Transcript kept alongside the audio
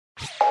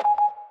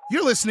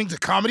You're listening to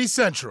Comedy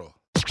Central.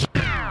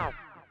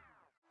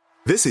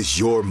 This is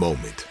your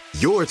moment,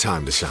 your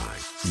time to shine,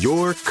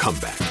 your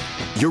comeback.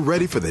 You're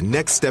ready for the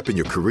next step in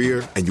your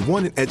career, and you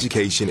want an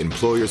education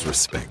employers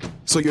respect.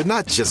 So you're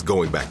not just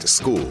going back to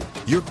school,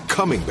 you're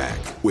coming back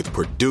with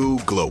Purdue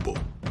Global.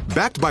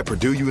 Backed by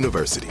Purdue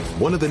University,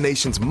 one of the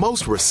nation's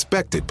most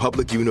respected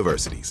public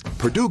universities,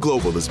 Purdue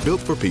Global is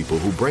built for people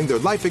who bring their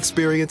life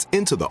experience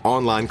into the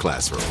online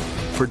classroom.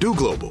 Purdue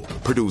Global,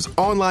 Purdue's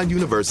online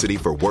university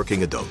for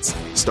working adults.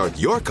 Start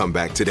your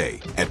comeback today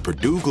at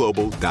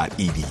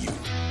purdueglobal.edu.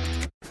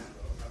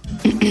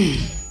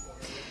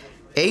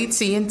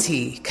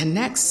 AT&T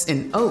connects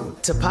an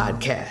ode to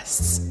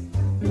podcasts.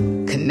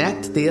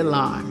 Connect the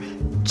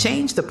alarm.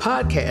 Change the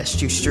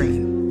podcast you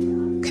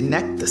stream.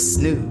 Connect the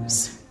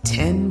snooze.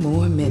 10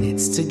 more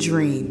minutes to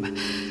dream.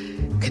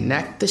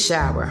 Connect the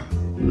shower.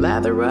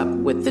 Lather up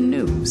with the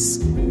news.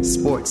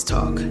 Sports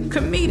talk,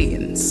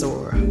 comedians,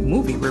 or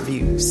movie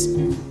reviews.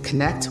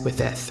 Connect with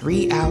that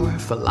 3-hour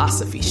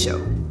philosophy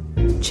show.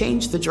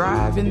 Change the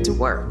drive into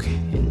work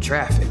in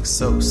traffic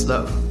so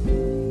slow.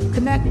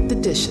 Connect the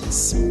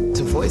dishes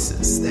to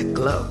voices that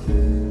glow.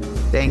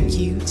 Thank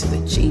you to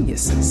the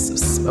geniuses of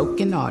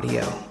spoken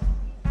audio.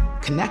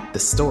 Connect the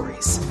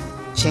stories.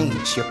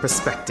 Change your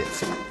perspective.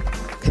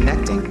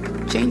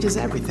 Connecting changes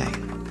everything.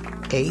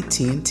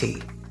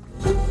 AT&T.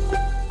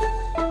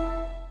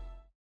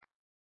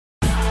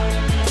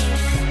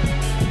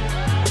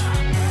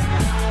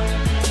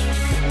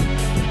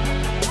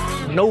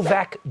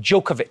 Novak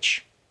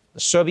Djokovic, the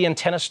Serbian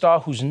tennis star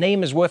whose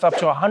name is worth up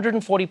to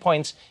 140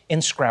 points in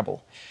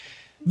Scrabble.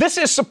 This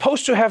is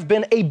supposed to have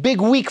been a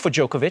big week for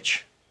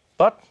Djokovic,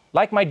 but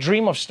like my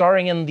dream of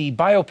starring in the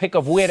biopic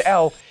of Weird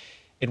Al,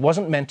 it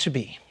wasn't meant to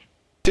be.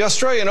 The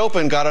Australian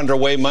Open got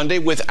underway Monday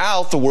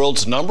without the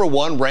world's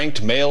 #1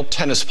 ranked male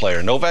tennis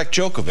player. Novak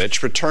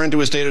Djokovic returned to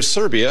his native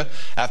Serbia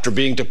after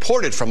being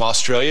deported from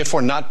Australia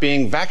for not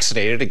being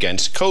vaccinated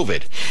against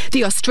COVID.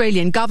 The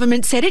Australian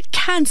government said it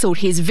cancelled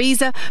his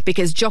visa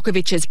because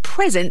Djokovic's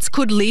presence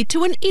could lead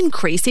to an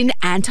increase in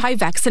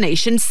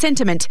anti-vaccination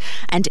sentiment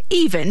and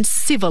even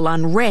civil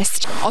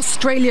unrest.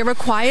 Australia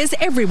requires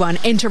everyone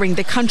entering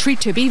the country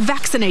to be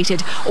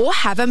vaccinated or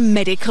have a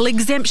medical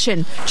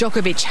exemption.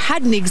 Djokovic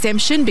had an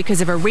exemption because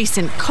of a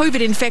recent COVID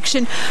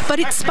infection, but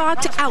it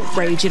sparked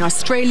outrage in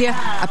Australia,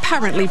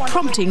 apparently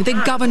prompting the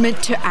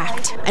government to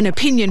act. An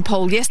opinion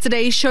poll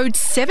yesterday showed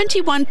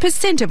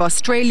 71% of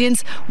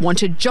Australians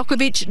wanted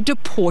Djokovic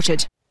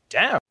deported.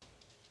 Damn.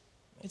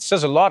 It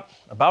says a lot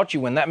about you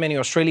when that many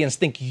Australians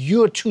think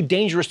you're too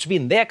dangerous to be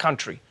in their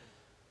country.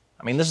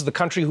 I mean, this is the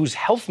country whose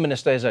health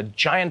minister is a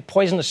giant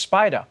poisonous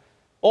spider.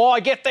 Oh, I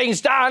get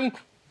things done.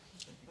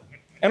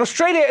 And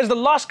Australia is the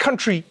last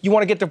country you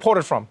want to get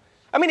deported from.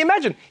 I mean,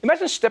 imagine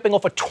stepping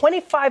off a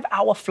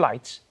 25-hour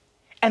flight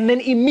and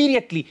then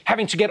immediately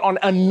having to get on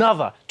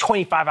another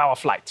 25-hour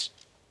flight.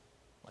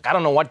 Like, I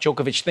don't know what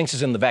Djokovic thinks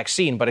is in the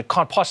vaccine, but it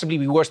can't possibly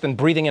be worse than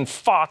breathing in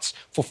farts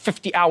for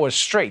 50 hours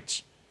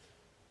straight.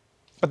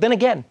 But then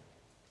again,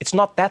 it's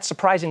not that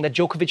surprising that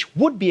Djokovic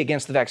would be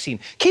against the vaccine.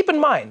 Keep in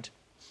mind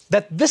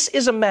that this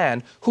is a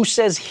man who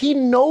says he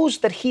knows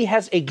that he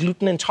has a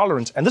gluten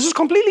intolerance, and this is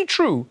completely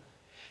true,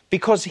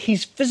 because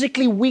he's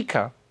physically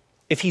weaker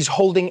if he's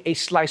holding a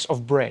slice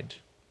of bread.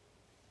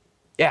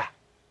 Yeah.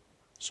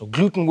 So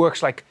gluten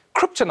works like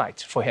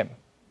kryptonite for him.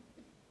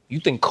 You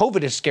think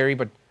COVID is scary,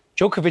 but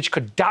Djokovic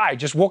could die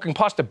just walking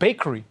past a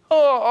bakery.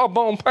 Oh,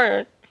 bon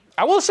pain.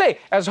 I will say,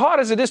 as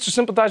hard as it is to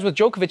sympathize with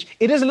Djokovic,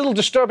 it is a little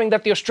disturbing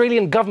that the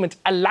Australian government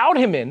allowed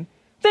him in,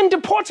 then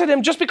deported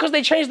him just because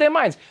they changed their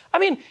minds. I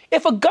mean,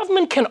 if a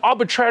government can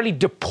arbitrarily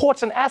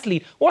deport an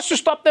athlete, what's to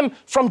stop them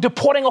from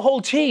deporting a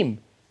whole team?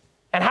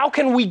 And how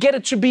can we get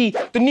it to be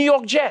the New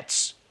York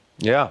Jets?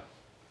 Yeah.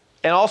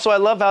 And also, I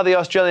love how the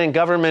Australian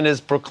government is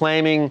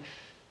proclaiming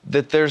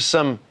that there's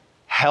some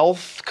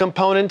health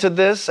component to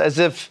this, as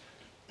if,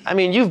 I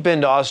mean, you've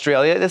been to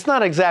Australia. It's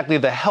not exactly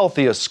the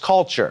healthiest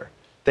culture.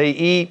 They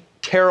eat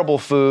terrible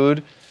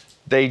food.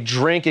 They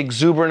drink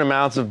exuberant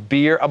amounts of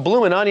beer. A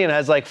Bloomin' Onion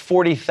has like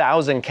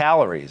 40,000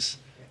 calories,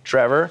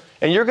 Trevor.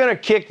 And you're going to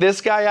kick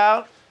this guy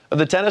out of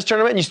the tennis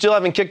tournament, and you still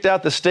haven't kicked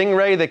out the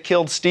stingray that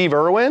killed Steve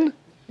Irwin?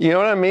 You know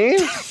what I mean?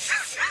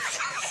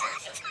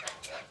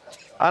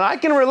 And I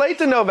can relate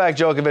to Novak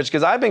Djokovic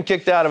because I've been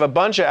kicked out of a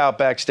bunch of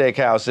Outback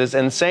steakhouses,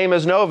 and same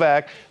as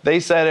Novak, they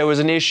said it was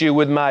an issue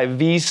with my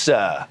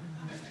visa.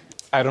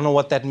 I don't know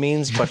what that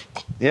means, but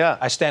yeah,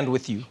 I stand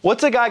with you.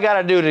 What's a guy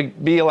got to do to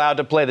be allowed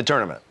to play the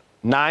tournament?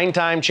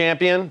 9-time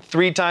champion,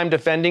 3-time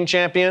defending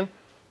champion,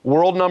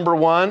 world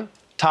 #1,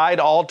 tied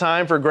all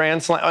time for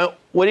Grand Slam.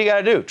 What do you got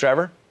to do,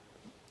 Trevor?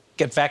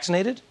 Get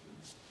vaccinated?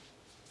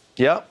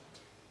 Yep.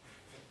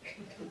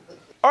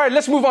 All right,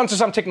 let's move on to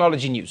some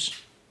technology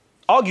news.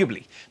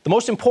 Arguably, the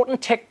most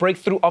important tech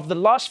breakthrough of the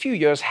last few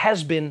years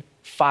has been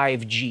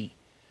 5G.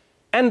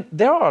 And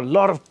there are a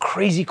lot of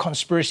crazy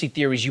conspiracy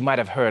theories you might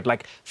have heard,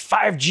 like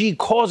 5G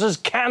causes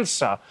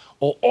cancer,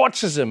 or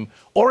autism,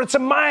 or it's a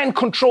mind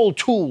control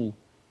tool.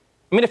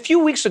 I mean, a few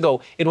weeks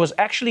ago, it was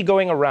actually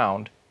going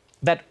around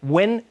that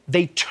when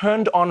they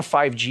turned on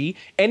 5G,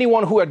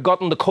 anyone who had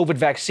gotten the COVID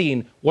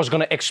vaccine was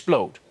going to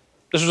explode.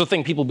 This was a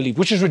thing people believed,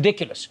 which is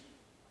ridiculous.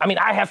 I mean,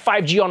 I have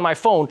 5G on my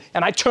phone,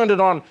 and I turned it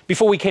on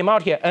before we came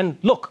out here, and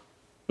look,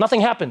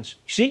 nothing happens,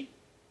 you see?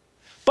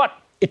 But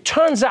it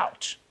turns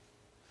out,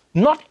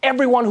 not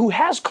everyone who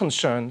has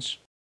concerns.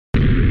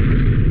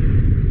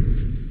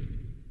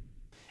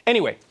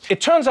 Anyway,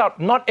 it turns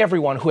out not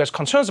everyone who has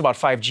concerns about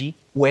 5G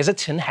wears a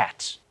tin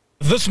hat.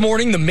 This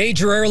morning, the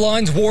major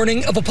airlines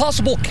warning of a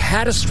possible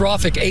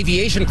catastrophic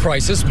aviation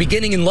crisis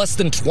beginning in less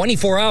than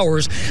 24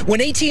 hours when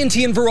AT&T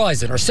and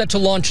Verizon are set to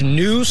launch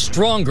new,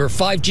 stronger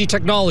 5G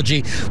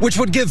technology, which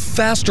would give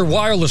faster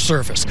wireless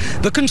service.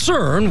 The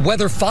concern,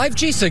 whether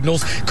 5G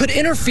signals could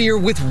interfere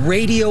with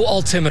radio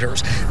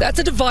altimeters. That's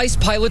a device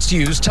pilots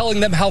use telling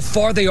them how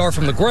far they are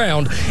from the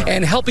ground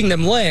and helping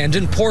them land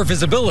in poor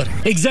visibility.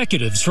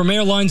 Executives from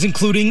airlines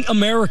including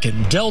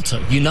American,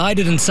 Delta,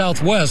 United, and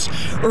Southwest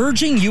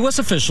urging U.S.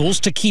 officials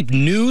to keep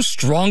new,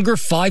 stronger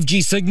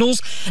 5G signals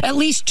at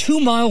least 2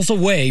 miles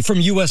away from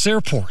U.S.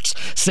 airports,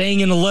 saying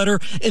in a letter,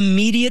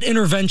 immediate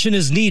intervention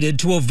is needed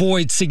to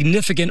avoid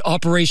significant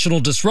operational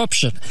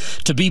disruption.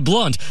 To be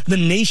blunt, the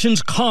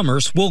nation's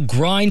commerce will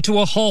grind to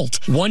a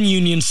halt. One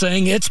union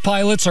saying its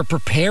pilots are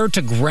prepared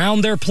to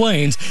ground their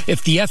planes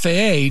if the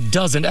FAA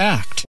doesn't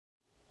act.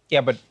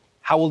 Yeah, but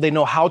how will they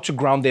know how to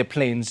ground their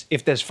planes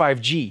if there's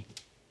 5G?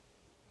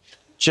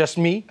 Just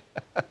me?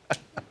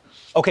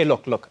 Okay,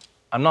 look.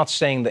 I'm not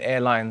saying the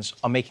airlines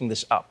are making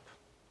this up.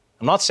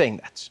 I'm not saying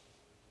that.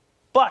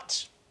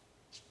 But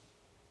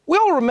we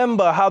all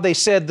remember how they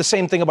said the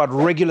same thing about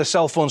regular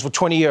cell phones for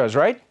 20 years,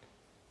 right?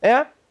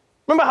 Yeah?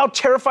 Remember how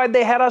terrified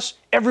they had us?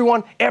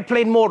 Everyone,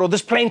 airplane mode, or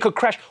this plane could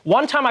crash.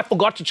 One time I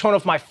forgot to turn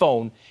off my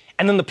phone,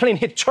 and then the plane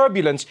hit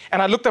turbulence,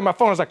 and I looked at my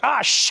phone and I was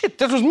like, shit,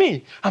 this was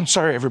me. I'm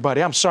sorry,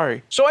 everybody, I'm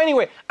sorry. So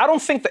anyway, I don't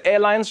think the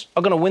airlines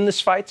are gonna win this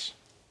fight.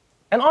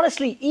 And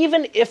honestly,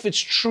 even if it's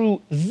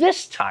true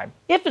this time,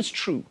 if it's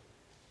true,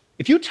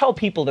 if you tell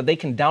people that they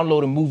can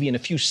download a movie in a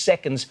few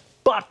seconds,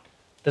 but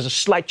there's a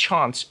slight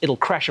chance it'll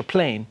crash a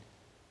plane,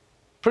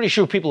 pretty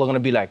sure people are going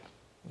to be like,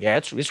 yeah,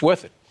 it's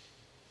worth it.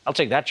 I'll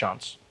take that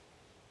chance.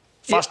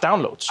 Fast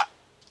downloads.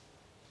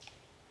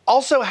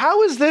 Also,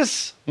 how is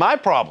this my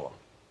problem?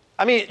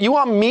 I mean, you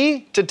want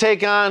me to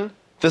take on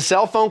the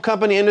cell phone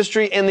company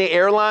industry and the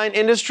airline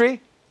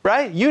industry,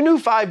 right? You knew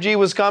 5G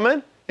was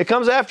coming. It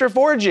comes after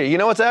 4G. You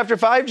know what's after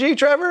 5G,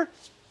 Trevor?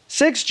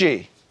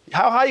 6G.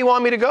 How high you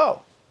want me to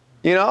go?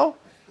 You know,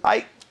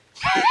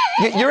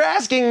 you're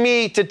asking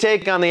me to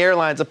take on the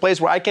airlines, a place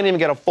where I can't even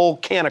get a full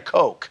can of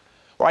Coke,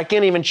 or I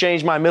can't even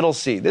change my middle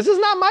seat. This is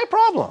not my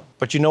problem.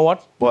 But you know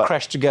what? We'll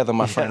crash together,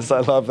 my friend. Yes,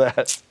 I love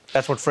that.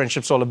 That's what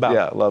friendship's all about.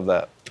 Yeah, I love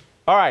that.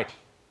 All right,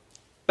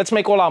 let's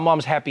make all our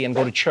moms happy and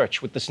go to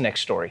church with this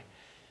next story.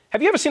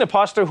 Have you ever seen a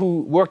pastor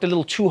who worked a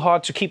little too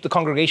hard to keep the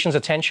congregation's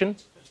attention?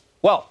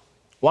 Well,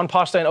 one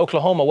pastor in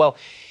Oklahoma,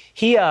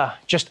 he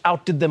just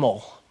outdid them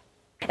all.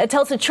 It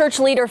tells a church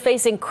leader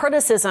facing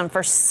criticism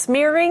for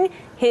smearing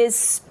his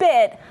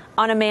spit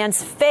on a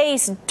man's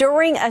face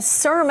during a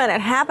sermon. It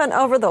happened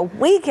over the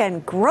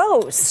weekend.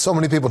 Gross. So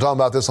many people talking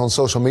about this on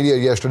social media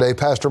yesterday.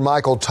 Pastor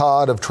Michael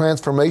Todd of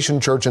Transformation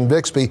Church in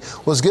Bixby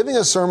was giving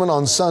a sermon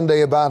on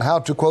Sunday about how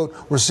to, quote,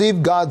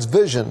 receive God's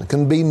vision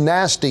can be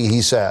nasty,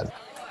 he said.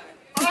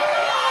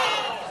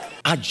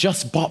 I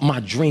just bought my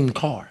dream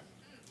car.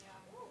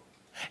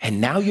 And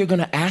now you're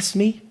going to ask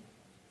me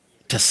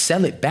to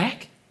sell it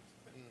back?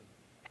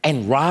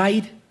 And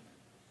ride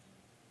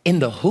in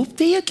the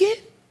hoopty again?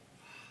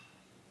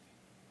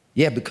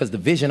 Yeah, because the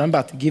vision I'm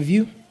about to give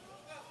you,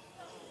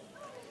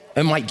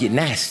 it might get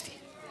nasty.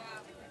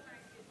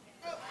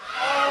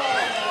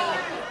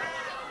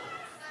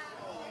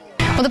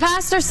 Well, the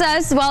pastor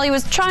says while he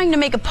was trying to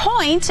make a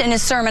point in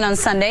his sermon on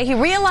Sunday, he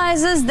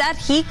realizes that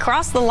he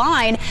crossed the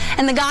line,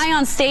 and the guy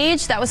on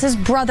stage, that was his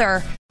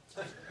brother.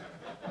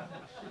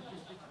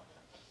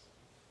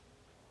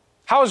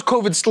 How is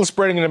COVID still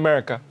spreading in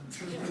America?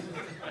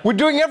 We're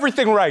doing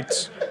everything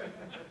right.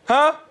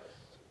 Huh?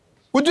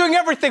 We're doing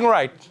everything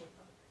right.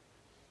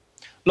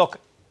 Look,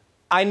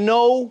 I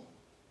know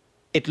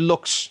it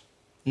looks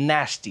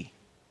nasty,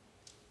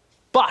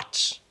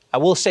 but I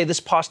will say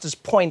this pastor's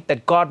point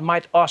that God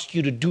might ask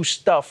you to do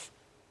stuff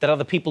that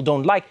other people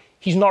don't like,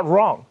 he's not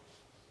wrong.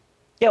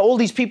 Yeah, all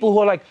these people who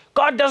are like,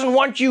 God doesn't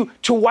want you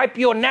to wipe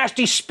your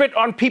nasty spit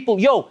on people.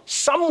 Yo,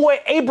 somewhere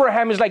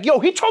Abraham is like, yo,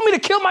 he told me to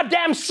kill my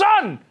damn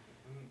son.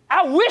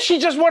 I wish he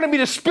just wanted me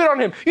to spit on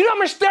him. You know how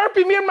much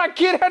therapy me and my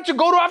kid had to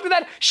go to after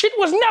that? Shit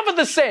was never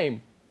the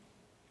same.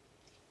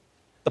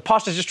 The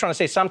pastor's just trying to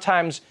say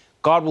sometimes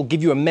God will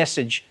give you a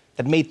message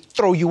that may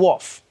throw you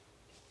off,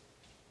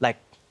 like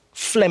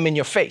phlegm in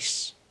your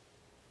face.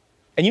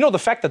 And you know, the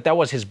fact that that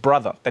was his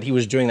brother that he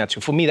was doing that to,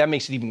 for me, that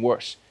makes it even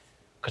worse.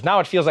 Because now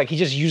it feels like he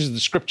just uses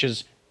the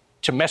scriptures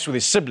to mess with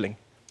his sibling.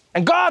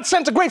 And God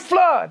sent a great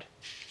flood.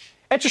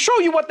 And to show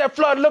you what that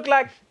flood looked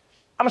like,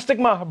 I'm gonna stick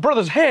my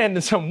brother's hand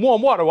in some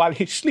warm water while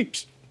he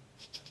sleeps.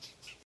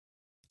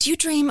 Do you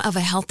dream of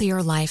a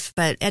healthier life,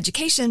 but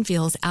education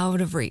feels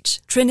out of reach?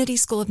 Trinity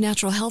School of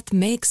Natural Health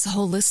makes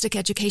holistic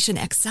education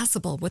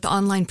accessible with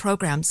online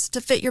programs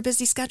to fit your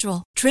busy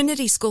schedule.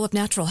 Trinity School of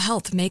Natural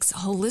Health makes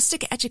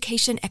holistic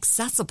education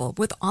accessible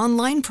with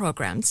online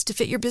programs to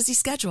fit your busy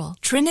schedule.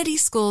 Trinity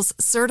School's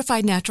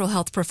Certified Natural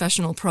Health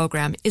Professional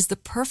Program is the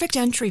perfect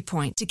entry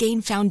point to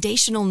gain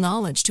foundational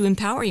knowledge to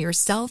empower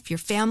yourself, your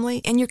family,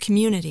 and your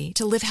community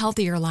to live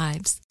healthier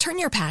lives. Turn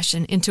your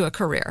passion into a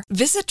career.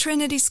 Visit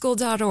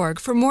trinityschool.org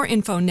for more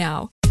info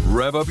now.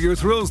 Rev up your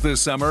thrills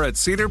this summer at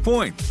Cedar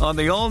Point on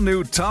the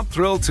all-new Top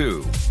Thrill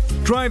 2.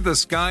 Drive the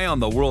sky on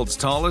the world's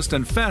tallest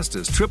and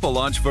fastest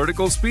triple-launch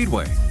vertical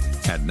speedway.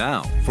 And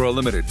now, for a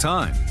limited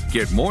time,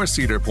 get more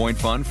Cedar Point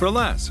fun for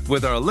less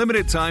with our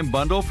limited-time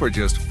bundle for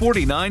just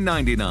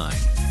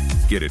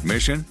 $49.99. Get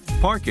admission,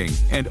 parking,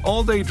 and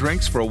all-day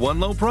drinks for one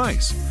low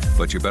price.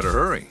 But you better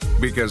hurry,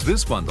 because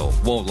this bundle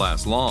won't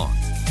last long.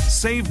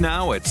 Save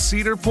now at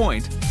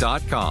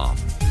cedarpoint.com.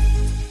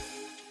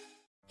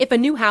 If a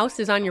new house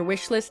is on your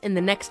wish list in the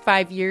next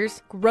 5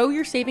 years, grow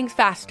your savings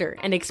faster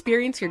and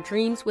experience your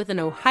dreams with an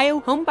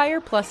Ohio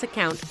Homebuyer Plus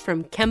account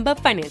from Kemba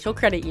Financial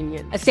Credit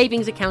Union. A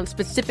savings account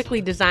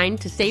specifically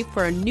designed to save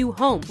for a new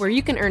home, where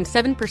you can earn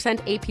 7%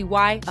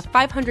 APY,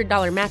 a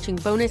 $500 matching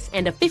bonus,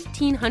 and a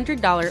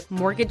 $1,500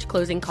 mortgage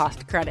closing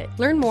cost credit.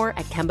 Learn more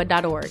at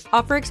Kemba.org.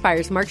 Offer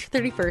expires March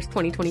 31st,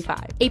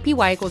 2025.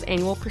 APY equals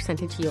annual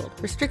percentage yield.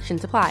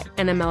 Restrictions apply.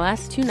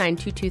 NMLS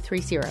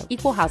 292230.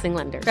 Equal housing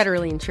lender.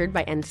 Federally insured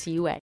by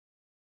NCUA.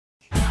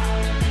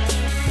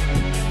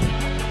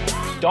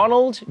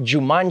 Donald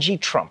Jumanji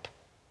Trump,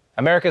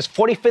 America's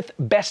 45th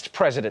best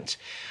president.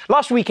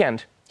 Last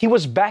weekend, he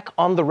was back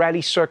on the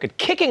rally circuit,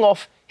 kicking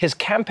off his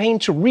campaign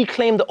to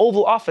reclaim the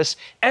Oval Office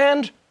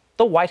and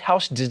the White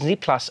House Disney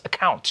Plus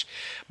account.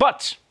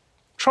 But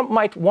Trump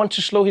might want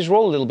to slow his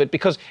roll a little bit,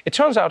 because it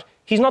turns out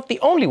he's not the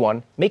only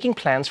one making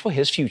plans for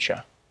his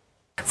future.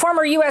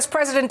 Former U.S.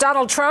 President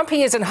Donald Trump,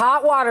 he is in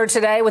hot water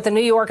today with the New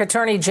York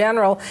Attorney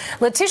General.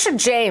 Letitia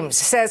James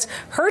says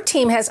her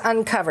team has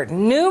uncovered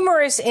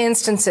numerous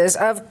instances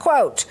of,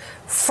 quote,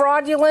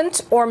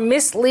 fraudulent or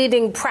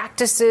misleading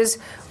practices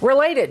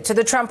related to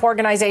the Trump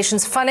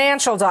Organization's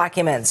financial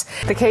documents.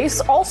 The case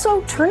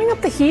also turning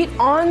up the heat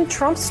on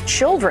Trump's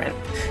children,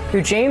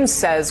 who James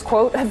says,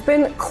 quote, have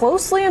been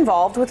closely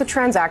involved with the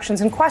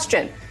transactions in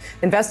question.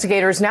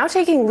 Investigators now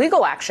taking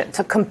legal action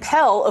to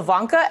compel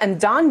Ivanka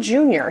and Don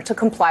Jr. to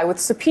comply with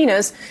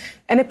subpoenas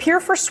and appear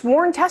for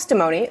sworn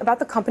testimony about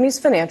the company's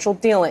financial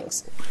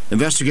dealings.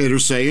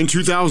 Investigators say in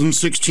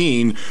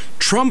 2016,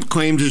 Trump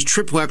claimed his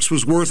triplex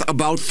was worth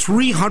about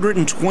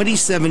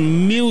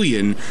 $327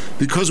 million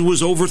because it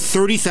was over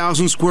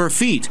 30,000 square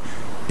feet.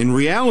 In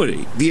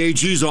reality, the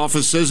AG's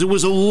office says it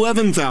was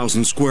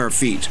 11,000 square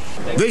feet.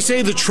 They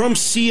say the Trump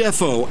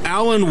CFO,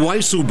 Alan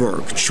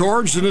Weisselberg,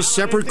 charged in a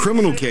separate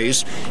criminal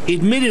case,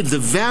 admitted the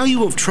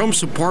value of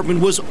Trump's apartment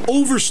was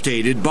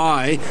overstated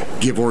by,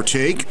 give or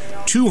take,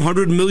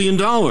 $200 million.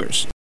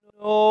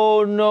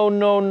 No,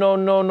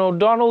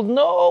 Donald,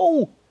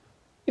 no.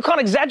 You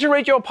can't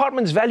exaggerate your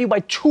apartment's value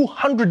by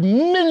 $200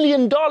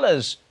 million.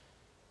 I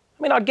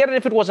mean, I'd get it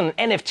if it was an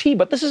NFT,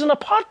 but this is an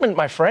apartment,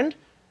 my friend.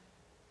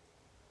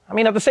 I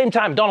mean, at the same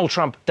time, Donald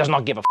Trump does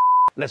not give a f***,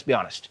 let's be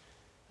honest.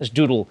 This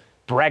dude will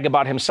brag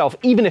about himself,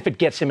 even if it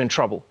gets him in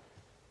trouble.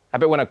 I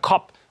bet when a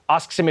cop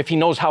asks him if he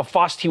knows how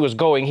fast he was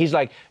going, he's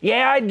like,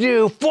 yeah, I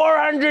do,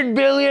 400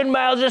 billion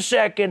miles a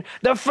second,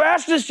 the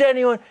fastest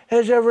anyone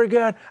has ever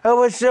gone. I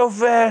was so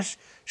fast,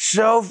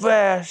 so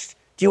fast.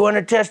 Do you want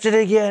to test it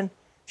again?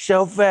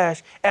 So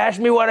fast.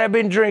 Ask me what I've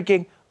been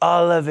drinking,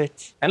 all of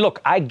it. And look,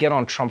 I get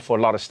on Trump for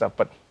a lot of stuff,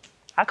 but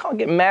I can't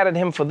get mad at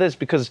him for this,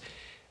 because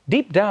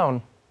deep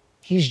down,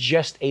 he's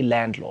just a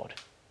landlord.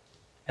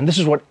 And this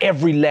is what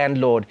every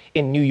landlord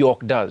in New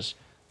York does.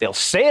 They'll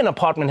say an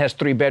apartment has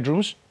 3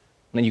 bedrooms,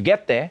 and then you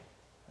get there,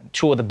 and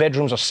 2 of the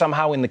bedrooms are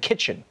somehow in the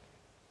kitchen.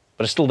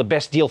 But it's still the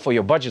best deal for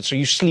your budget, so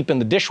you sleep in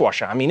the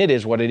dishwasher. I mean, it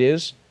is what it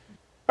is.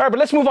 All right, but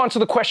let's move on to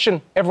the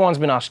question everyone's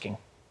been asking.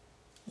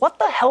 What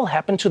the hell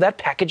happened to that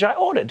package I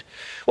ordered?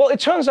 Well,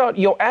 it turns out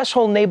your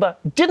asshole neighbor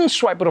didn't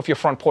swipe it off your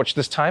front porch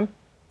this time.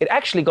 It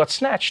actually got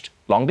snatched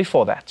long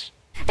before that.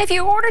 If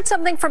you ordered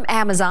something from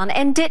Amazon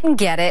and didn't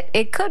get it,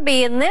 it could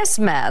be in this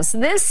mess.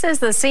 This is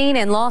the scene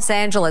in Los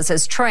Angeles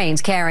as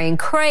trains carrying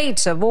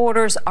crates of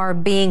orders are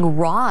being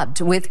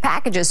robbed, with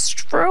packages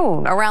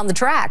strewn around the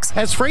tracks.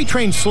 As freight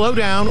trains slow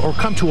down or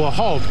come to a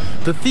halt,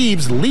 the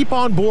thieves leap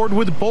on board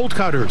with bolt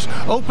cutters,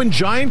 open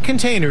giant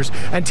containers,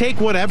 and take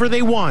whatever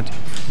they want.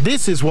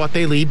 This is what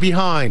they leave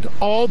behind.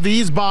 All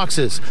these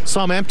boxes,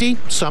 some empty,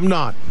 some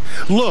not.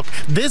 Look,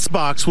 this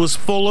box was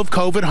full of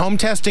COVID home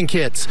testing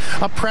kits,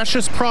 a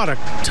precious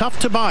product tough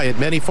to buy at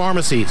many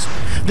pharmacies.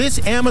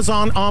 This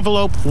Amazon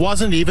envelope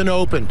wasn't even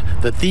opened.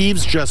 The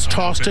thieves just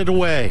tossed it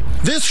away.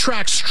 This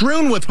track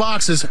strewn with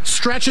boxes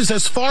stretches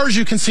as far as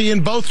you can see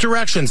in both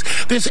directions.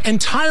 This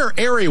entire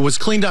area was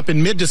cleaned up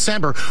in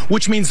mid-December,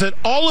 which means that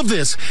all of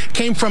this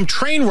came from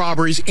train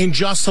robberies in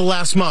just the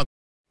last month.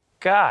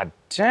 God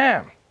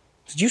damn.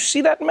 Did you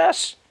see that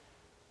mess?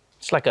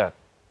 It's like a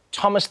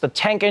Thomas the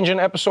Tank Engine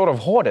episode of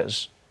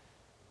Hoarders.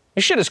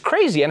 This shit is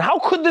crazy. And how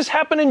could this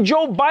happen in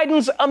Joe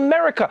Biden's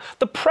America?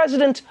 The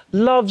president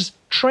loves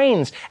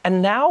trains.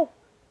 And now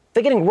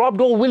they're getting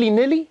robbed all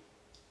willy-nilly?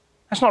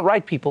 That's not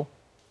right, people.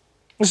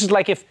 This is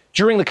like if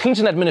during the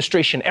Clinton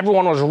administration,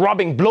 everyone was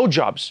robbing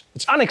blowjobs.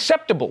 It's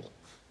unacceptable.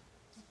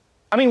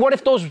 I mean, what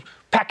if those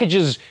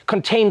packages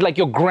contained like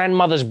your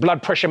grandmother's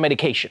blood pressure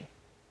medication?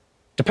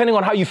 Depending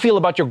on how you feel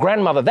about your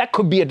grandmother, that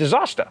could be a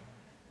disaster.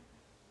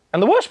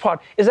 And the worst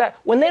part is that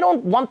when they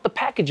don't want the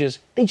packages,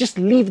 they just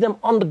leave them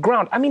on the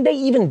ground. I mean, they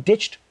even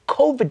ditched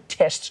COVID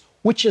tests,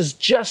 which is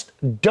just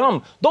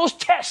dumb. Those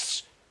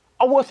tests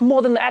are worth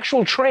more than the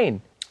actual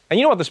train. And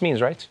you know what this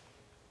means, right?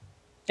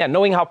 Yeah,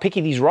 knowing how picky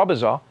these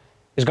robbers are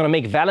is going to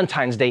make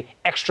Valentine's Day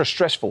extra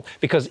stressful,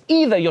 because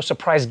either your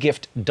surprise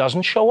gift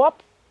doesn't show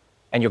up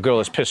and your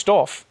girl is pissed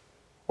off,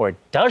 or it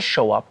does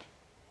show up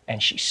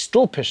and she's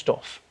still pissed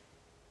off.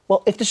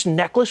 Well, if this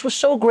necklace was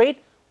so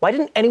great, why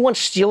didn't anyone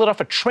steal it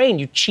off a train,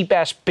 you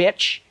cheap-ass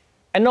bitch?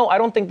 And no, I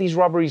don't think these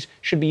robberies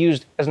should be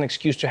used as an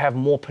excuse to have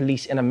more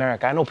police in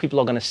America. I know people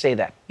are going to say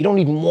that. You don't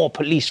need more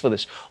police for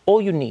this. All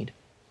you need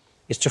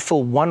is to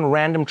fill one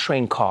random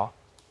train car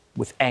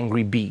with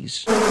angry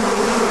bees.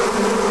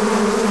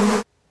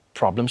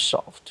 Problem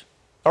solved.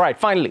 All right,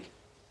 finally,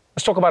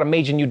 let's talk about a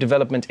major new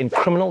development in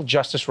criminal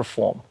justice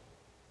reform.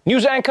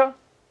 News anchor,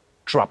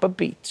 drop a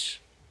beat.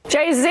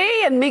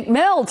 Jay-Z and Meek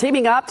Mill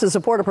teaming up to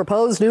support a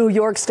proposed New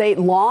York state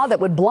law that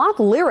would block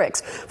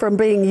lyrics from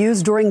being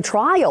used during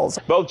trials.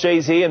 Both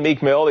Jay-Z and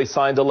Meek Mill, they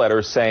signed a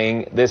letter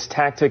saying this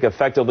tactic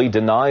effectively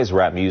denies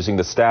rap music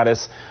the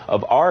status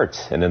of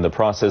art, and in the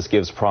process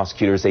gives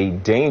prosecutors a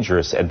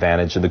dangerous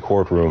advantage in the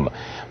courtroom.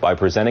 By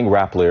presenting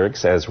rap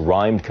lyrics as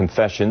rhymed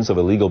confessions of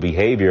illegal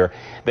behavior,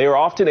 they are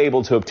often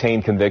able to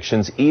obtain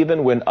convictions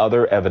even when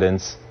other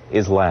evidence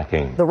is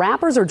lacking. The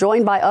rappers are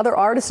joined by other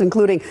artists,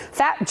 including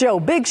Fat Joe,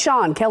 Big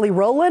Sean, Kelly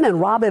Rowland,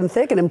 and Robin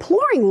Thicke, and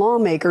imploring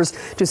lawmakers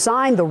to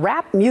sign the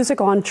rap music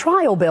on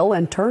trial bill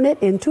and turn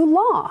it into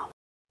law.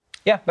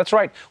 Yeah, that's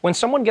right. When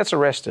someone gets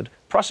arrested,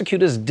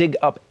 prosecutors dig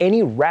up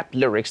any rap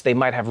lyrics they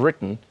might have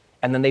written,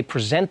 and then they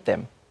present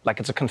them like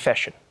it's a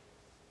confession,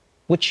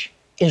 which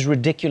is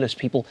ridiculous,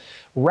 people.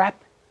 Rap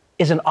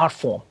is an art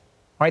form,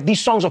 right?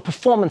 These songs are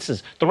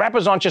performances. The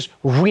rappers aren't just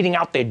reading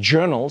out their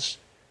journals.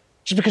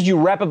 Just because you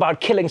rap about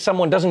killing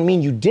someone doesn't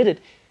mean you did it.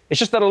 It's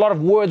just that a lot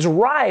of words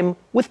rhyme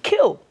with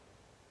kill.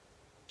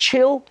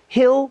 Chill,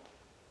 hill,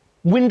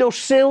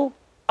 windowsill,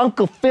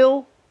 Uncle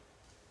Phil.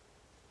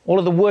 All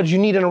of the words you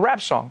need in a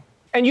rap song.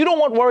 And you don't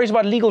want worries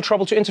about legal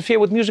trouble to interfere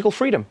with musical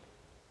freedom,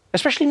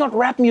 especially not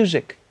rap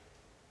music.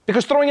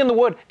 Because throwing in the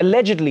word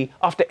allegedly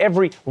after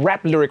every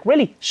rap lyric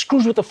really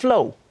screws with the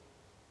flow.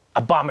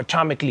 I bomb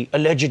atomically,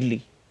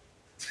 allegedly.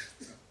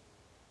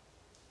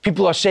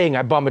 People are saying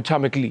I bomb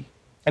atomically.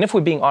 And if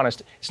we're being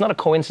honest, it's not a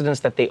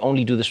coincidence that they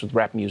only do this with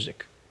rap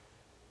music.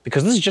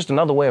 Because this is just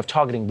another way of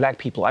targeting black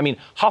people. I mean,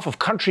 half of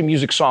country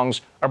music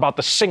songs are about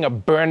the singer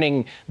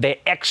burning their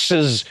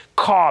ex's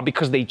car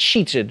because they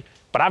cheated,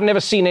 but I've never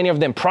seen any of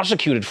them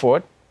prosecuted for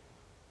it.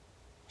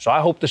 So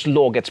I hope this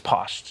law gets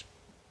passed.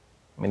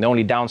 I mean, the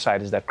only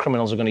downside is that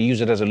criminals are going to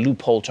use it as a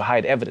loophole to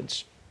hide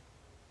evidence.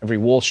 Every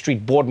Wall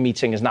Street board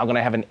meeting is now going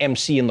to have an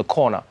MC in the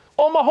corner.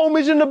 All my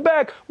homies in the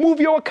back,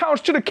 move your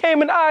accounts to the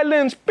Cayman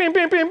Islands. Bing,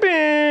 bing, bing,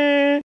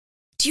 bing.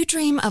 Do you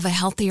dream of a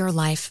healthier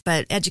life,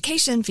 but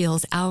education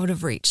feels out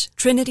of reach?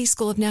 Trinity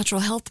School of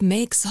Natural Health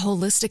makes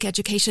holistic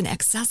education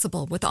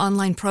accessible with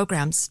online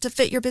programs to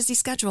fit your busy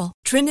schedule.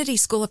 Trinity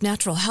School of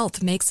Natural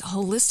Health makes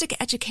holistic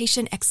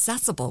education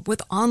accessible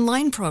with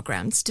online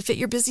programs to fit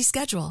your busy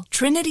schedule.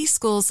 Trinity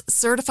School's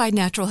Certified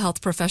Natural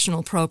Health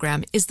Professional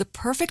Program is the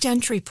perfect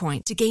entry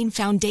point to gain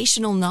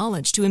foundational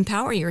knowledge to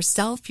empower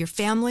yourself, your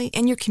family,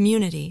 and your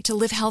community to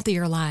live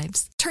healthier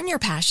lives. Turn your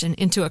passion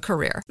into a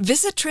career.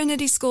 Visit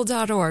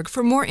trinityschool.org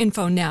for more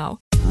info now.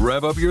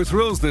 Rev up your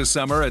thrills this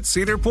summer at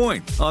Cedar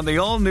Point on the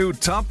all-new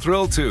Top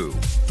Thrill 2.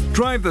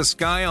 Drive the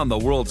sky on the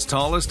world's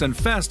tallest and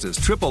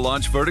fastest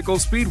triple-launch vertical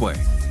speedway.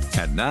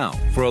 And now,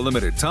 for a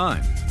limited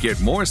time, get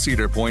more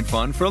Cedar Point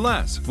fun for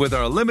less with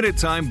our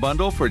limited-time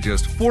bundle for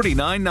just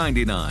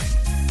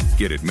 $49.99.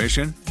 Get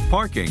admission,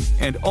 parking,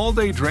 and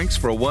all-day drinks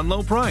for one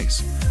low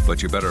price.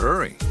 But you better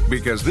hurry,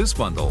 because this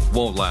bundle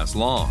won't last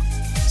long.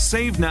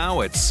 Save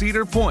now at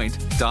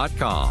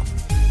cedarpoint.com.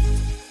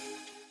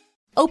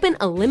 Open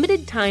a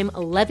limited-time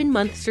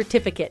 11-month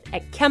certificate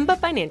at Kemba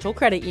Financial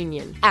Credit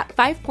Union. At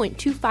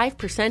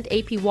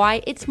 5.25%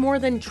 APY, it's more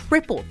than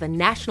triple the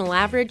national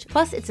average,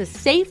 plus it's a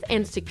safe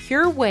and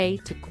secure way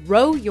to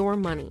grow your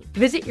money.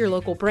 Visit your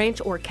local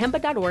branch or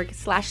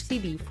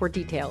kemba.org/cd for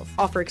details.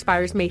 Offer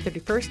expires May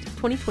 31st,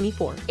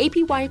 2024.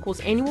 APY equals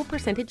annual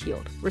percentage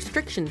yield.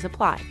 Restrictions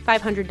apply.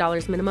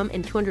 $500 minimum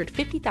and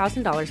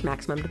 $250,000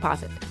 maximum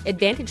deposit.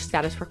 Advantage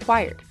status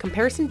required.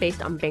 Comparison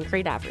based on bank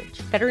rate average.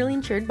 Federally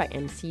insured by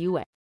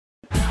NCUA.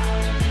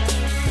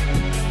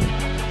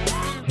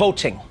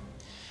 Voting.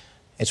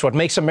 It's what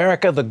makes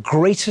America the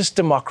greatest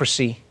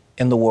democracy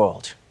in the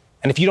world.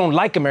 And if you don't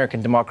like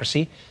American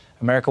democracy,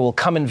 America will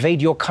come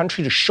invade your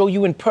country to show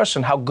you in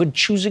person how good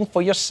choosing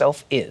for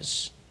yourself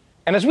is.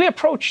 And as we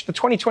approach the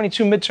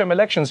 2022 midterm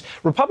elections,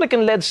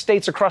 Republican-led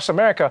states across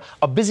America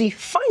are busy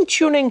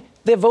fine-tuning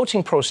their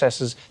voting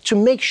processes to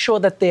make sure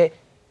that they're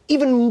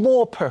even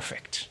more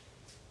perfect.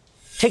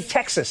 Take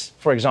Texas,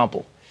 for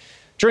example.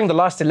 During the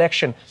last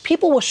election,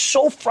 people were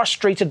so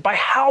frustrated by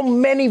how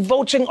many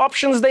voting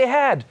options they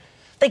had.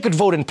 They could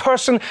vote in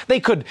person, they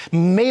could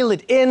mail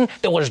it in,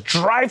 there was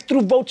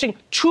drive-through voting,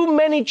 too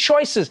many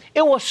choices.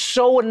 It was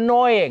so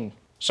annoying.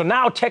 So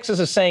now Texas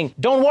is saying,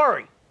 don't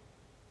worry,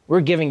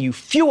 we're giving you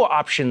fewer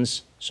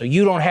options so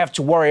you don't have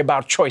to worry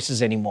about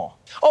choices anymore.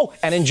 Oh,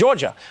 and in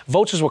Georgia,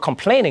 voters were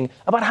complaining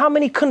about how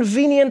many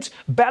convenient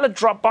ballot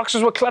drop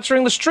boxes were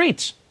cluttering the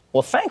streets.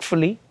 Well,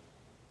 thankfully,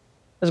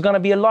 there's going to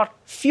be a lot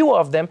fewer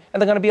of them,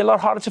 and they're going to be a lot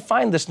harder to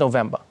find this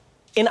November.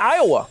 In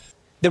Iowa,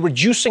 they're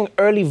reducing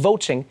early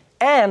voting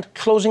and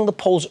closing the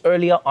polls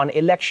earlier on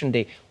Election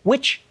Day,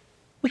 which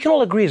we can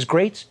all agree is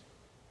great,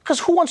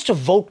 because who wants to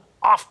vote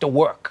after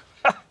work?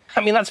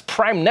 I mean, that's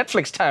prime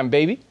Netflix time,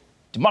 baby.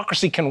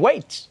 Democracy can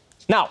wait.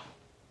 Now,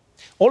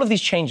 all of these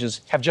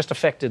changes have just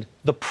affected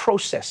the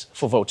process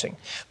for voting.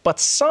 But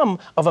some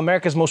of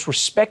America's most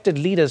respected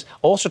leaders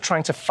are also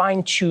trying to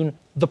fine-tune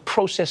the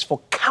process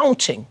for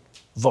counting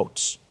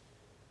votes.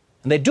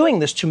 And they're doing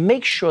this to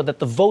make sure that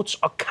the votes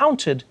are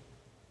counted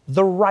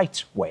the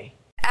right way.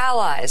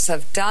 Allies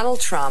of Donald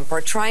Trump are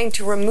trying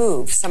to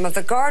remove some of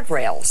the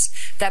guardrails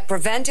that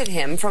prevented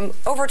him from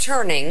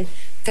overturning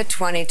the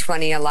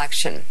 2020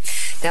 election.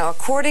 Now,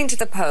 according to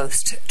the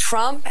Post,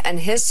 Trump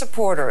and his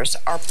supporters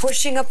are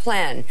pushing a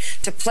plan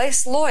to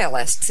place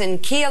loyalists in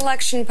key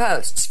election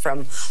posts,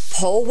 from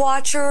poll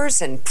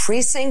watchers and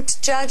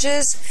precinct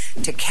judges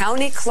to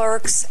county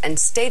clerks and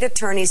state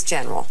attorneys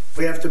general.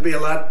 We have to be a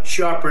lot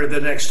sharper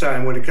the next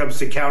time when it comes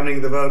to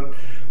counting the vote.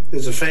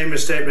 There's a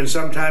famous statement,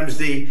 sometimes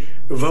the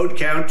vote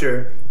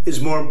counter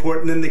is more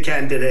important than the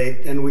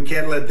candidate, and we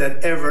can't let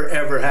that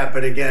ever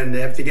happen again.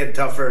 They have to get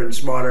tougher and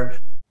smarter.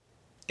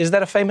 Is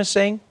that a famous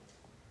saying?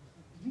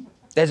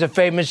 There's a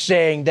famous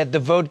saying that the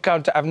vote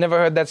counter, I've never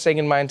heard that saying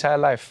in my entire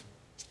life.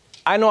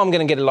 I know I'm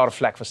going to get a lot of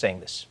flack for saying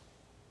this,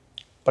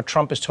 but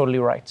Trump is totally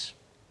right.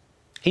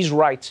 He's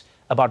right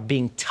about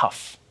being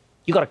tough.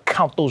 You got to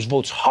count those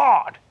votes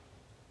hard.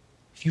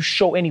 If you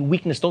show any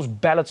weakness, those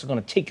ballots are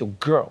going to take your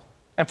girl.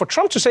 And for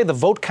Trump to say the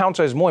vote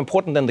counter is more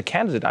important than the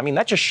candidate, I mean,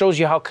 that just shows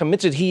you how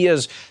committed he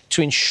is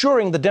to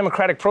ensuring the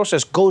democratic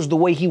process goes the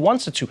way he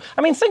wants it to.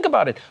 I mean, think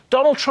about it.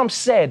 Donald Trump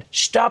said,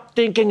 stop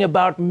thinking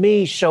about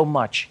me so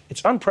much.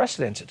 It's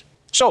unprecedented.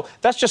 So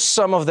that's just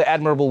some of the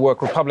admirable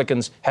work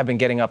Republicans have been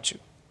getting up to.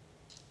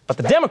 But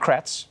the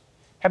Democrats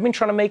have been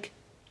trying to make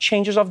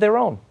changes of their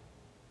own.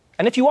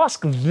 And if you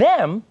ask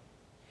them,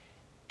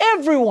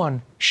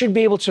 everyone should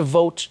be able to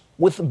vote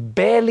with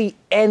barely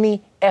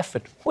any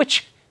effort,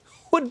 which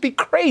would be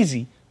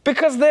crazy,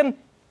 because then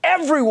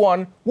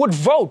everyone would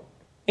vote,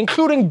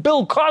 including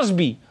Bill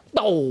Cosby.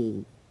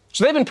 Oh.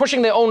 So they've been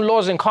pushing their own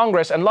laws in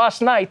Congress, and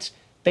last night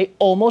they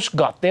almost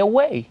got their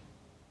way.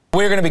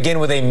 We're going to begin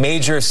with a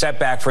major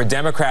setback for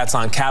Democrats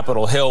on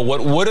Capitol Hill.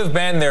 What would have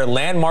been their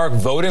landmark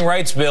voting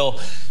rights bill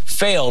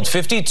failed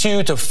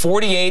 52 to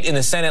 48 in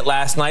the Senate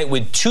last night,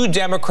 with 2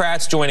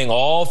 Democrats joining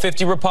all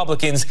 50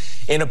 Republicans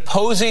in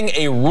opposing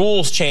a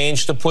rules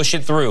change to push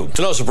it through.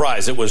 To no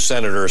surprise, it was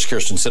Senators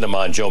Kyrsten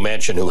Sinema and Joe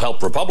Manchin who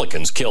helped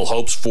Republicans kill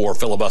hopes for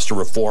filibuster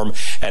reform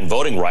and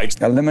voting rights.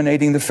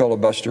 Eliminating the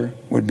filibuster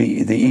would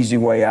be the easy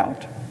way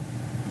out.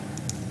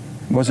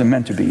 It wasn't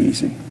meant to be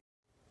easy.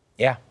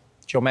 Yeah,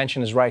 Joe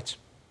Manchin is right.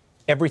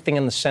 Everything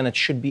in the Senate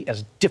should be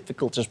as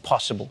difficult as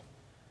possible.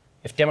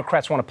 If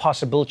Democrats want to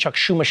pass a bill, Chuck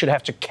Schumer should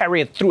have to carry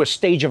it through a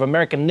stage of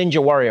American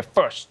Ninja Warrior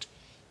first.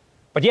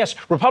 But yes,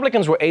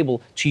 Republicans were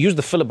able to use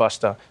the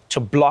filibuster to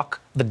block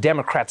the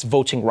Democrats'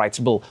 voting rights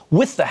bill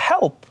with the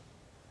help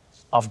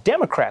of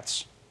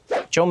Democrats,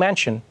 Joe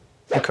Manchin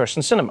and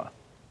Kyrsten Sinema.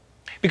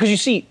 Because you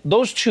see,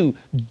 those two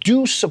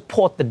do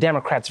support the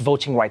Democrats'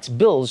 voting rights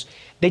bills.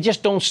 They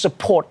just don't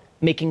support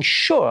making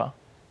sure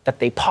that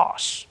they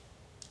pass.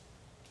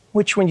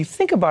 Which, when you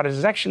think about it,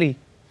 is actually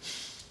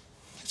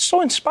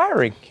so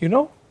inspiring, you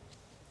know?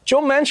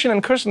 Joe Manchin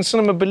and Kyrsten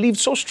Sinema believed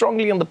so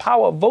strongly in the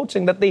power of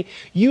voting that they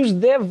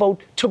used their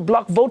vote to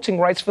block voting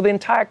rights for the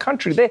entire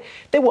country.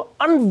 They were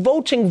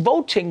unvoting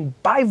voting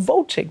by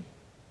voting.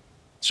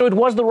 So it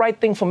was the right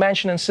thing for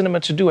Manchin and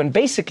Sinema to do, and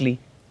basically,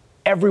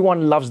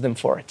 everyone loves them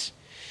for it.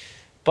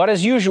 But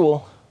as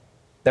usual,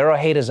 there are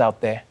haters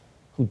out there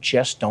who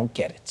just don't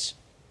get it.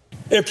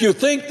 If you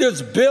think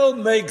this bill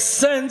makes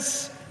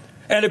sense,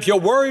 and if you're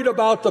worried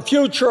about the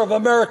future of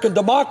American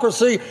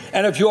democracy,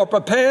 and if you're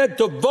prepared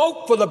to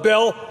vote for the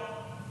bill,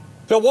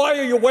 then why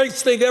are you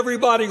wasting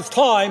everybody's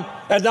time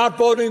and not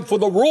voting for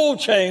the rule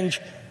change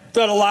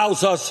that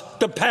allows us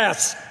to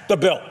pass the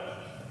bill?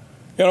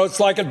 You know, it's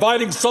like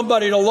inviting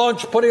somebody to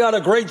lunch, putting out a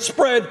great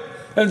spread,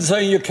 and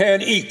saying you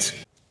can't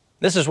eat.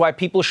 This is why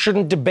people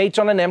shouldn't debate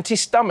on an empty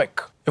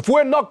stomach. If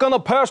we're not going to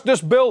pass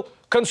this bill,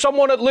 can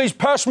someone at least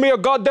pass me a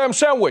goddamn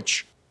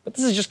sandwich? But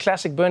this is just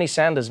classic Bernie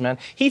Sanders, man.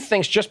 He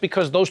thinks just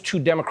because those two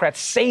Democrats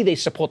say they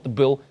support the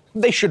bill,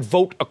 they should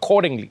vote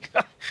accordingly.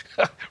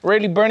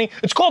 Really, Bernie?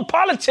 It's called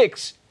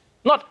politics,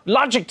 not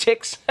logic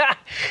ticks.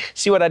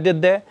 See what I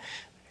did there?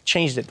 I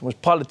changed it. It was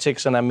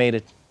politics, and I made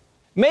it.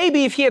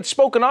 Maybe if he had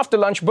spoken after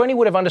lunch, Bernie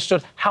would have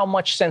understood how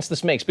much sense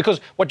this makes.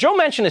 Because what Joe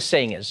Manchin is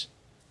saying is,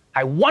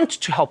 I want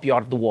to help you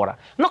out of the water.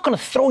 I'm not going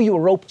to throw you a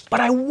rope, but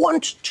I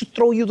want to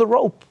throw you the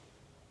rope.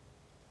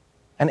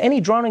 And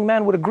any drowning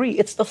man would agree,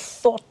 it's the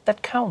thought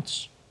that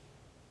counts.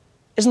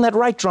 Isn't that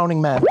right,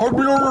 drowning man?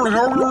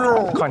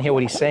 I can't hear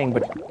what he's saying,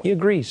 but he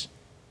agrees.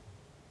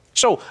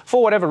 So,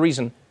 for whatever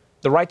reason,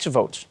 the right to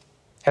vote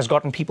has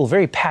gotten people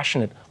very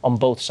passionate on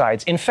both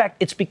sides. In fact,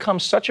 it's become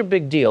such a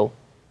big deal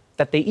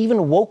that they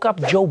even woke up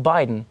Joe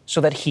Biden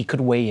so that he could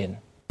weigh in.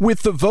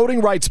 With the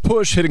voting rights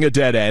push hitting a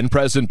dead end,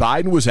 President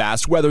Biden was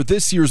asked whether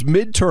this year's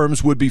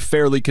midterms would be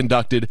fairly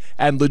conducted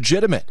and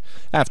legitimate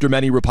after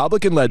many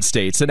Republican-led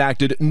states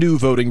enacted new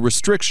voting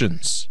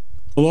restrictions.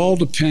 It all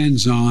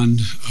depends on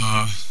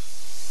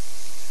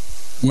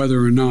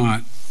whether or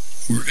not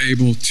we're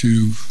able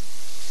to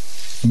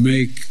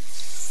make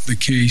the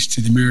case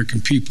to the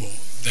American people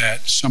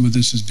that some of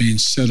this is being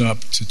set up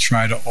to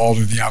try to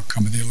alter the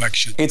outcome of the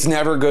election. It's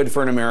never good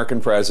for an American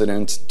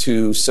president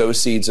to sow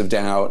seeds of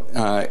doubt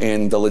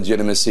in the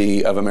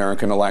legitimacy of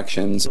American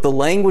elections. The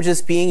language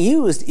that's being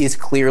used is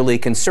clearly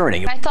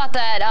concerning. I thought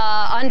that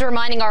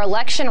undermining our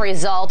election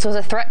results was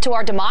a threat to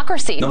our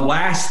democracy. The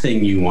last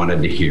thing you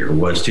wanted to hear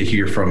was to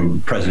hear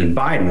from President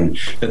Biden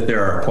that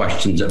there are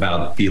questions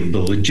about the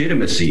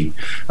legitimacy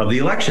of the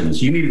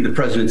elections. You needed the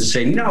president to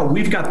say, no,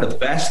 we've got the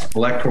best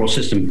electoral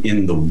system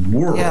in the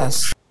world.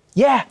 Yes.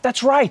 Yeah,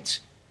 that's right.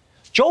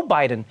 Joe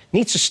Biden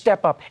needs to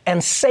step up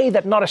and say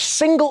that not a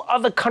single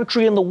other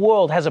country in the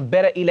world has a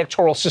better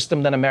electoral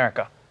system than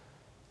America.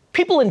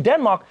 People in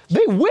Denmark,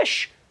 they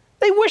wish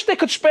they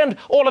could spend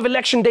all of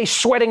election day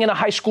sweating in a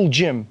high school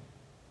gym.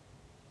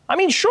 I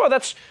mean, sure,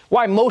 that's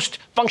why most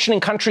functioning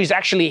countries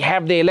actually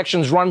have their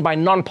elections run by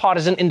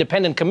nonpartisan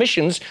independent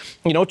commissions,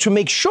 to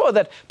make sure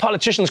that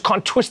politicians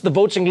can't twist the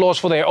voting laws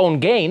for their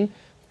own gain.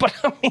 But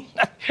I mean,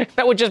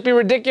 that would just be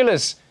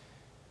ridiculous.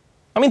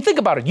 I mean, think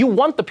about it. You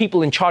want the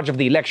people in charge of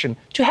the election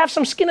to have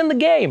some skin in the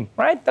game,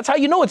 right? That's how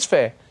you know it's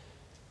fair.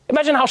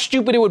 Imagine how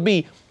stupid it would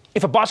be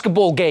if a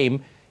basketball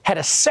game had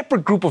a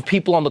separate group of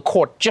people on the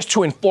court just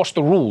to enforce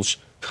the rules.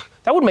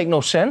 That would make no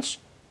sense.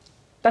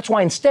 That's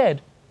why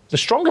instead, the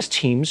strongest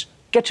teams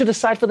get to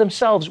decide for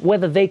themselves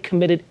whether they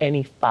committed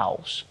any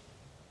fouls.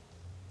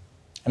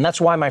 And that's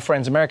why, my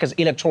friends, America's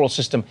electoral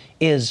system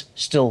is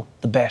still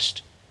the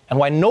best. And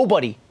why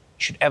nobody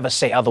should ever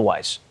say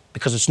otherwise,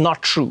 because it's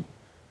not true.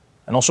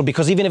 And also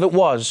because even if it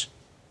was,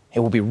 it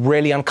will be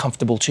really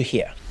uncomfortable to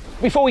hear.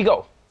 Before we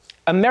go,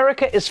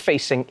 America is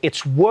facing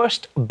its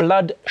worst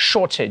blood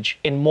shortage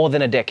in more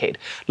than a decade,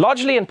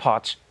 largely in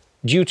part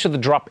due to the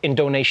drop in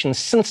donations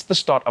since the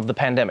start of the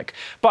pandemic.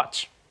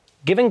 But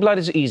giving blood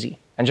is easy,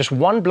 and just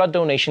one blood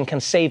donation can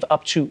save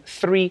up to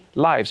 3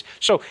 lives.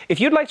 So if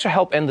you'd like to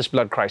help end this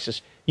blood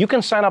crisis, you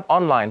can sign up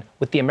online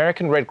with the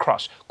American Red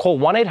Cross. Call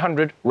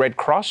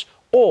 1-800-RED-CROSS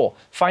or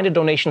find a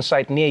donation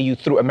site near you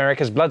through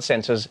America's Blood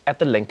Centers at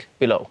the link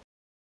below.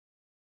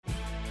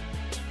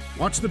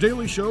 Watch The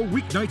Daily Show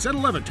weeknights at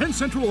 11, 10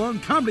 Central on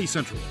Comedy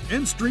Central,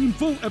 and stream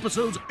full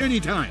episodes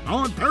anytime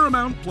on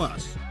Paramount+.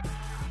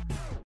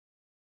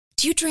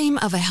 Do you dream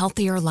of a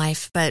healthier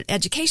life, but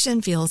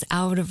education feels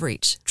out of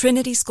reach?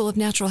 Trinity School of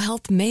Natural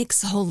Health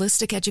makes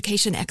holistic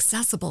education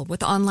accessible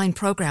with online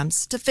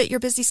programs to fit your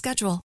busy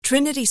schedule.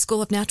 Trinity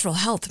School of Natural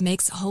Health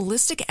makes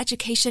holistic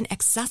education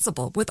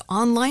accessible with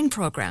online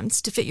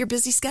programs to fit your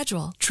busy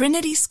schedule.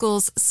 Trinity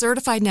School's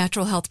Certified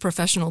Natural Health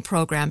Professional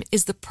Program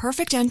is the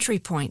perfect entry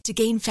point to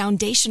gain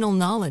foundational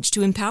knowledge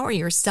to empower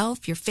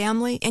yourself, your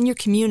family, and your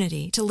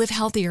community to live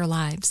healthier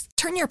lives.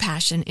 Turn your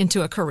passion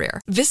into a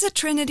career. Visit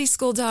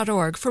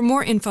trinityschool.org for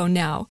more info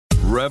now.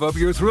 Rev up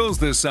your thrills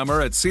this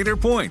summer at Cedar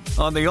Point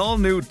on the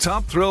all-new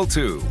Top Thrill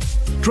 2.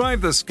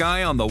 Drive the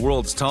sky on the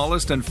world's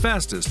tallest and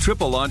fastest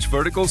triple-launch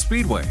vertical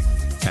speedway.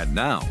 And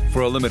now,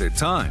 for a limited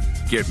time,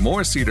 get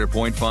more Cedar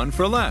Point fun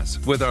for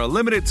less with our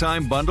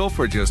limited-time bundle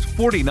for just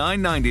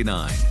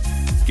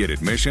 $49.99. Get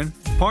admission,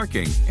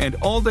 parking, and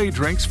all-day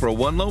drinks for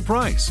one low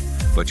price.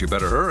 But you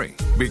better hurry,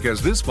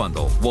 because this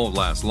bundle won't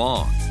last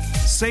long.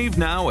 Save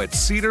now at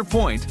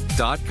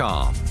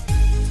cedarpoint.com.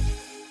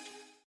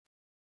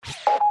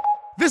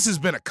 This has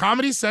been a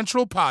Comedy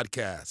Central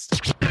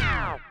podcast.